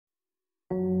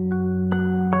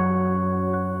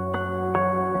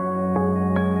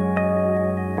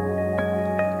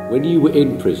When you were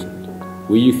in prison,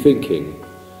 were you thinking,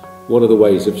 one of the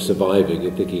ways of surviving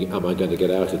and thinking, am I going to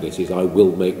get out of this, is I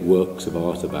will make works of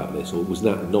art about this, or was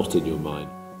that not in your mind?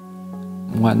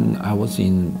 When I was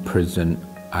in prison,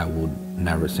 I would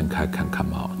never think I can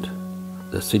come out.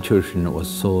 The situation was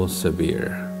so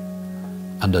severe,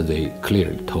 and they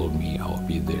clearly told me I'll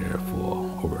be there for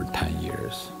over 10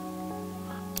 years.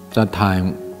 That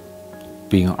time,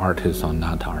 being an artist or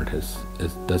not artist,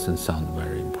 it doesn't sound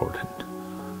very important.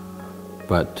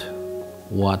 But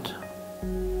what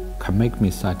can make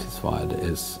me satisfied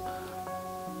is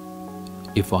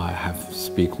if I have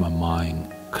speak my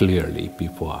mind clearly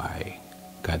before I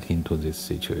get into this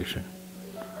situation.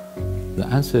 The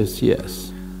answer is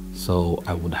yes. So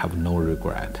I would have no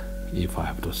regret if I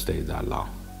have to stay that long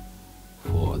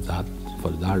for that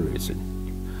reason.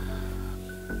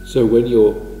 So when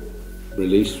you're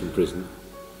released from prison,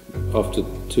 after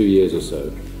 2 years or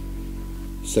so,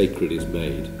 Sacred is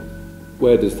made.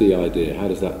 Where does the idea, how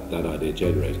does that idea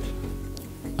generate?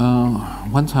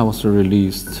 Once I was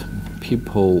released, the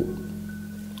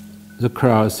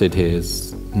curiosity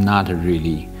is not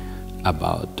really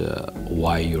about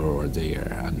why you're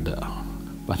there,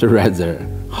 but rather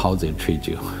how they treat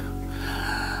you.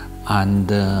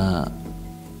 And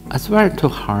it's very too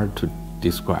hard to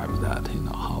describe that,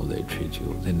 how they treat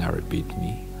you. They never beat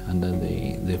me, and then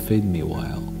they feed me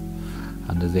well,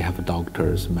 and they have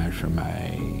doctors measure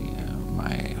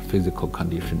my physical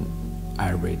condition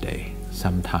every day,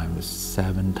 sometimes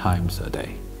 7 times a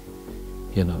day.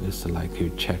 It's like you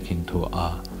check into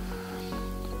a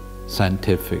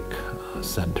scientific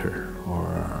center,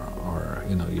 or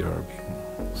you're being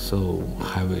so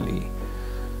heavily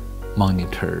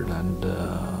monitored, and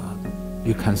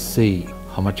you can see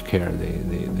how much care they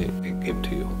give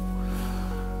to you.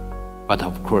 But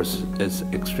of course, it's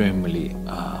extremely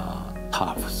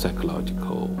tough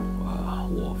psychological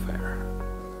warfare.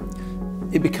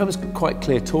 It becomes quite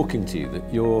clear talking to you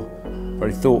that you're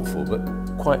very thoughtful but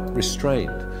quite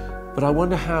restrained. But I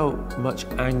wonder how much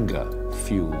anger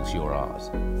fuels your art.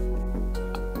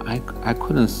 I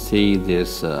couldn't see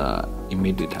this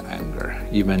immediate anger.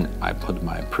 Even I put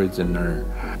my prisoner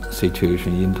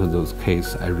situation into those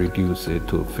cases, I reduce it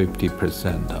to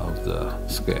 50% of the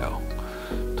scale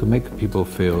to make people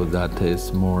feel that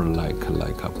it's more like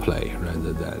a play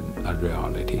rather than a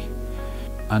reality.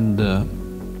 And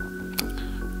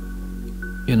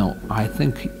I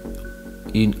think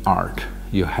in art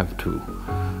you have to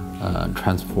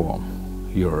transform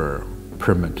your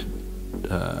permanent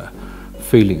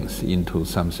feelings into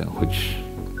something which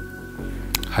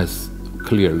has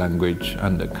clear language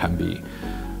and can be,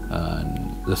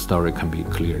 the story can be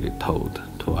clearly told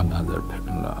to another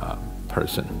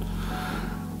person.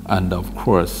 And of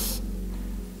course,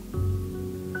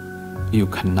 you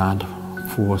cannot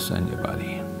force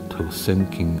anybody to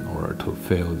thinking or to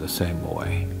feel the same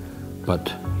way,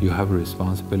 but you have a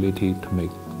responsibility to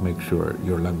make sure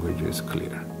your language is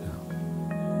clear.